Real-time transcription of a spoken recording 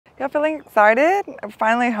Yeah, feeling excited. I'm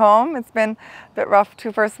finally home. It's been a bit rough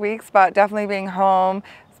 2 first weeks, but definitely being home,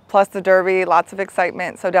 plus the Derby, lots of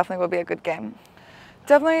excitement. So definitely will be a good game.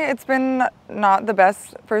 Definitely, it's been not the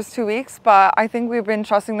best first 2 weeks, but I think we've been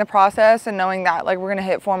trusting the process and knowing that like we're gonna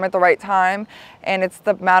hit form at the right time. And it's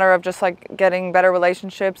the matter of just like getting better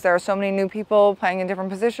relationships. There are so many new people playing in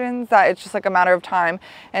different positions that it's just like a matter of time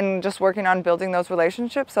and just working on building those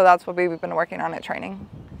relationships. So that's what we've been working on at training.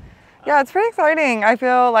 Yeah, it's pretty exciting. I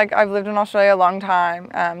feel like I've lived in Australia a long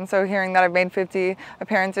time. So hearing that I've made 50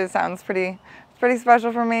 appearances sounds pretty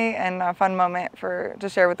special for me, and a fun moment to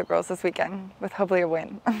share with the girls this weekend with hopefully a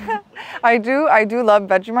win. I do love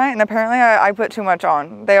Vegemite, and apparently I put too much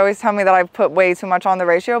on. They always tell me that I put way too much on the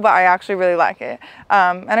ratio, but I actually really like it.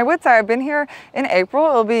 And I would say I've been here in April.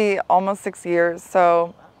 It'll be almost 6 years,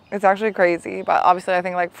 so it's actually crazy. But obviously I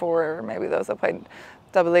think like for maybe those that played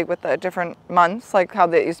double league with the different months, like how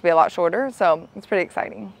they used to be a lot shorter, so it's pretty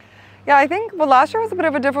exciting. Yeah, I think, well, last year was a bit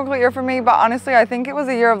of a difficult year for me, but honestly, I think it was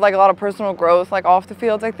a year of like a lot of personal growth, like off the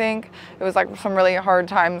field. I think it was like some really hard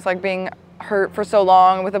times, like being hurt for so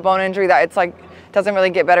long with a bone injury that it's like doesn't really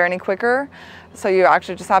get better any quicker. So you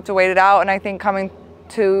actually just have to wait it out. And I think coming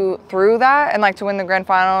through that and like to win the grand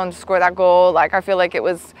final and score that goal, like I feel like it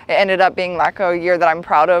ended up being like a year that I'm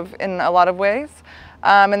proud of in a lot of ways.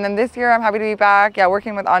 And then this year, I'm happy to be back. Yeah,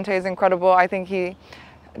 working with Ante is incredible. I think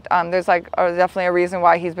there's like definitely a reason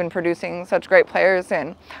why he's been producing such great players,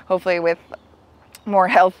 and hopefully with more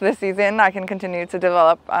health this season, I can continue to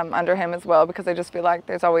develop under him as well, because I just feel like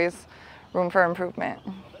there's always room for improvement.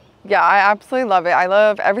 Yeah, I absolutely love it. I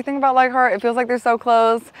love everything about Leichhardt. It feels like they're so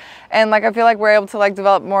close, and like I feel like we're able to like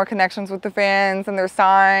develop more connections with the fans and their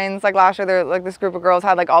signs. Like last year, like this group of girls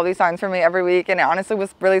had like all these signs for me every week, and it honestly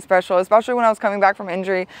was really special, especially when I was coming back from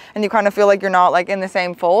injury and you kind of feel like you're not like in the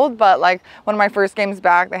same fold. But like one of my first games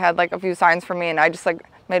back, they had like a few signs for me, and I just like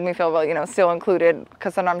made me feel, well, you know, still included,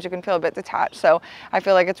 because sometimes you can feel a bit detached. So I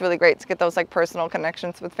feel like it's really great to get those like personal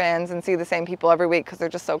connections with fans and see the same people every week because they're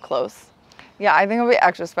just so close. Yeah, I think it'll be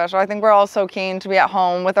extra special. I think we're all so keen to be at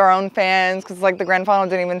home with our own fans, because like the grand final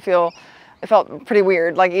didn't even it felt pretty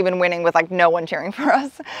weird, like even winning with like no one cheering for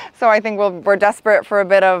us. So I think we're desperate for a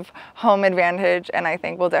bit of home advantage, and I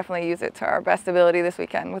think we'll definitely use it to our best ability this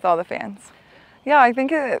weekend with all the fans. Yeah, I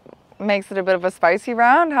think it makes it a bit of a spicy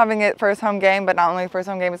round, having it first home game, but not only first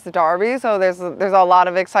home game, it's the Derby. So there's a lot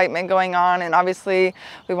of excitement going on, and obviously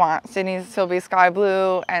we want Sydney to still be sky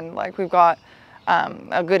blue, and like we've got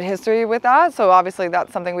a good history with that. So obviously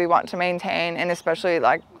that's something we want to maintain, and especially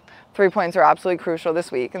like 3 points are absolutely crucial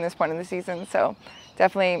this week and this point in the season. So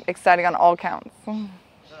definitely exciting on all counts.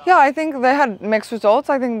 Yeah, I think they had mixed results,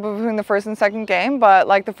 I think, between the first and second game, but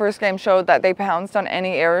like the first game showed that they pounced on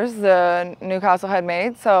any errors the Newcastle had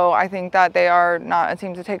made. So I think that they are not a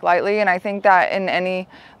team to take lightly, and I think that in any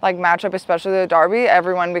like matchup, especially the Derby,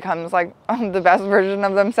 everyone becomes like the best version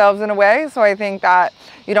of themselves in a way. So I think that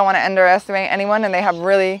you don't want to underestimate anyone, and they have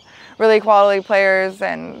really quality players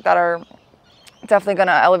and that are definitely going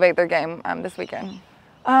to elevate their game this weekend.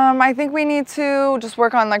 I think we need to just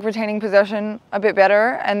work on like retaining possession a bit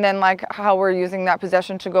better, and then like how we're using that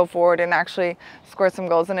possession to go forward and actually score some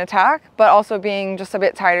goals in attack, but also being just a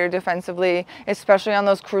bit tighter defensively, especially on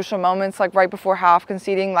those crucial moments like right before half.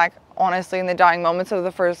 Conceding like honestly in the dying moments of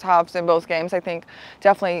the first halves in both games, I think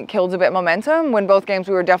definitely killed a bit momentum. When both games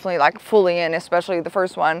we were definitely like fully in, especially the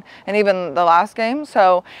first one and even the last game.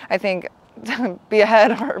 So I think be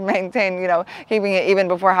ahead or maintain, you know, keeping it even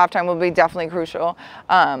before halftime will be definitely crucial.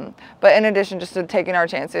 But in addition, just to taking our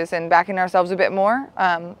chances and backing ourselves a bit more,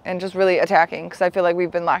 and just really attacking, because I feel like we've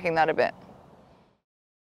been lacking that a bit.